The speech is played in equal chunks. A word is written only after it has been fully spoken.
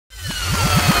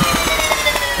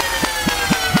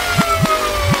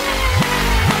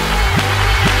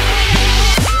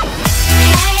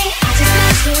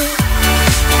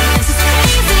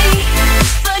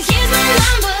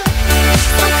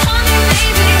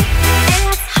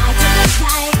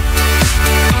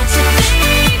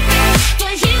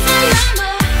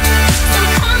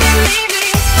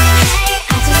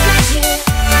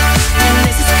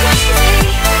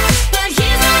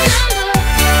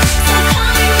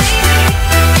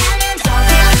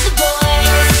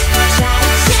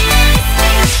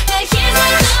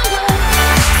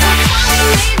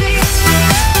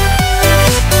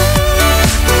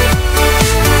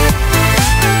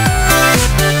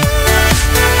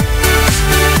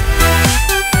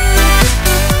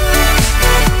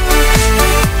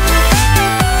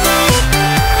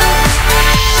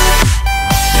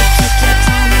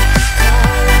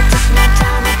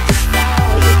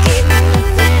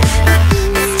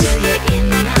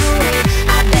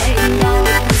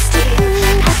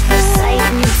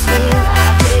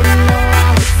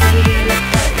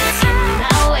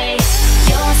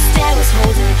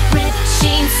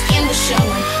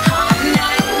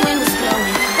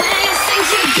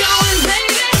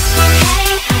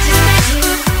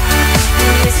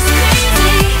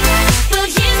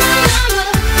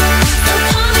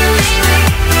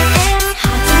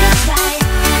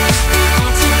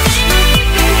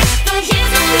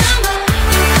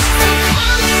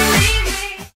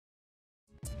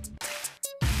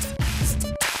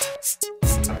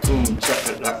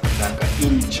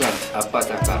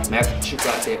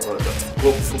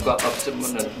고프가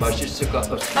없으면은 맛있을 수가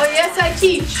없어. Oh yes, I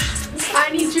teach. I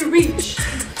need to reach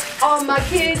all my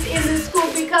kids in the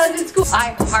school because it's cool.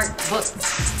 I heart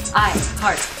books. I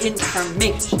heart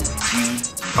information.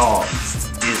 G-Dog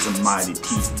is a mighty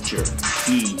teacher.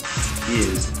 He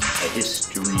is a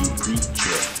history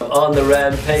preacher. I'm on the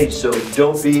rampage, so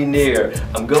don't be near.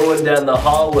 I'm going down the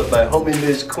hall with my homie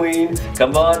Miss Queen.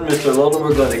 Come on, Mr. Lola,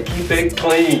 we're gonna keep it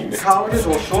clean. Colleges,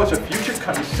 all sorts of future,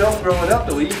 cut yourself growing up,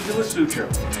 they'll eat you to a suture.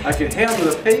 I can handle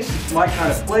the pace, it's my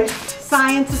kind of place.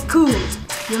 Science is cool.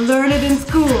 You learn it in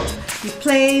school. You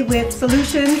play with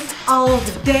solutions all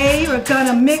the day. We're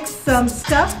gonna mix some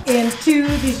stuff into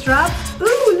these drops.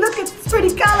 Ooh, look at these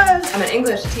pretty colors. I'm an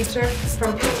English teacher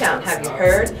from P-Town. Have you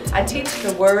heard? I teach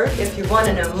the word. If you want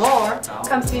to know more,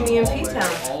 come see me in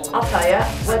P-Town. I'll tell you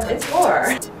what it's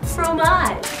for.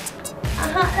 Fromage.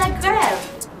 La grève.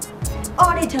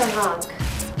 Ornithologue.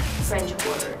 French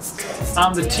words.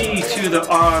 I'm the T to the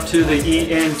R to the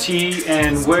E-N-T,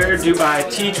 and where do I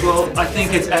teach? Well, I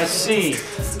think it's SC.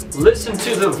 Listen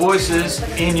to the voices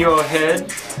in your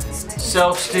head.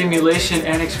 Self-stimulation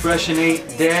and expression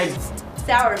ain't dead.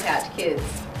 Sour Patch Kids,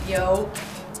 yo.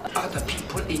 Other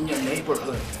people in your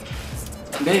neighborhood.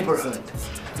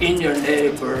 In your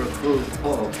neighborhood.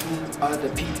 Oh, who are the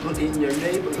people in your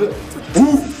neighborhood?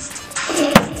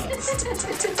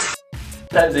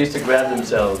 Sometimes they used to grab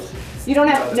themselves. You don't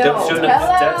have to know. Hello,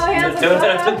 hands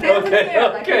up,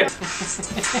 okay.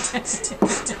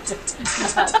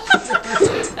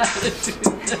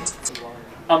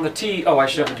 I'm the T. Oh, I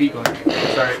should have the beat going.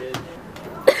 Sorry.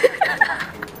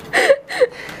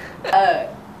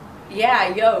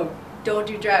 Yeah, yo, don't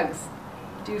do drugs.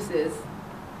 Deuces.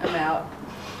 I'm out.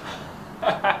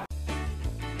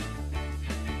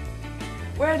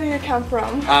 Where do you come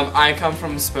from? I come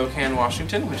from Spokane,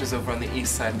 Washington, which is over on the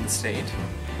east side of the state.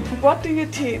 What do you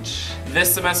teach?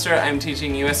 This semester I'm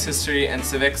teaching U.S. history and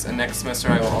civics, and next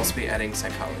semester I will also be adding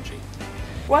psychology.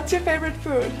 What's your favorite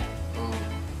food? Oh,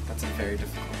 that's a very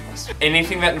difficult question.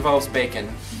 Anything that involves bacon.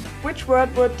 Which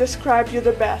word would describe you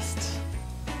the best?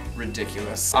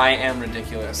 Ridiculous. I am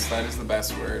ridiculous. That is the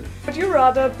best word. Would you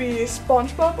rather be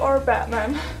SpongeBob or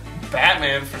Batman?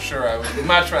 Batman, for sure. I would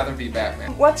much rather be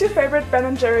Batman. What's your favorite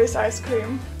Ben & Jerry's ice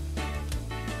cream?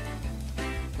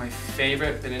 My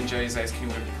favorite Ben & Jerry's ice cream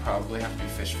would probably have to be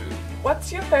fish food.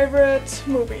 What's your favorite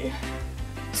movie?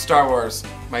 Star Wars.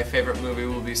 My favorite movie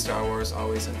will be Star Wars,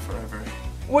 always and forever.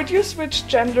 Would you switch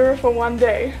gender for one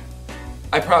day?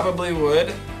 I probably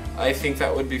would. I think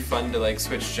that would be fun to like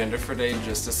switch gender for a day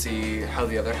just to see how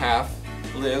the other half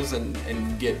lives and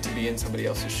get to be in somebody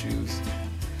else's shoes.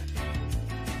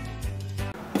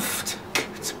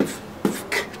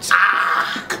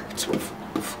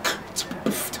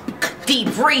 Deep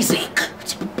freezing.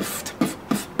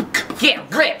 Get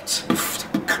ripped.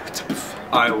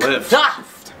 I lift. Ah.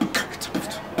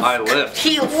 I lift.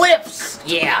 He lifts.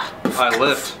 Yeah. I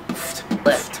lift.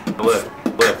 Lift. Lift.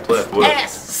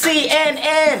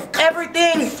 SCNN.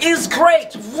 Everything is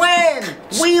great when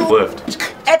we lift.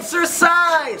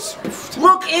 Exercise.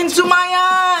 Look into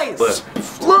my eyes.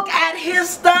 Lift. Look at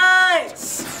his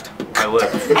thighs. I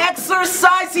lift.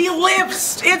 Exercise, he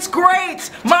lifts. It's great.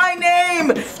 My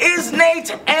name is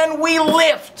Nate and we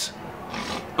lift.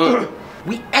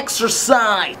 We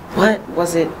exercise. What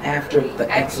was it after the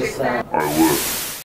exercise? I lift.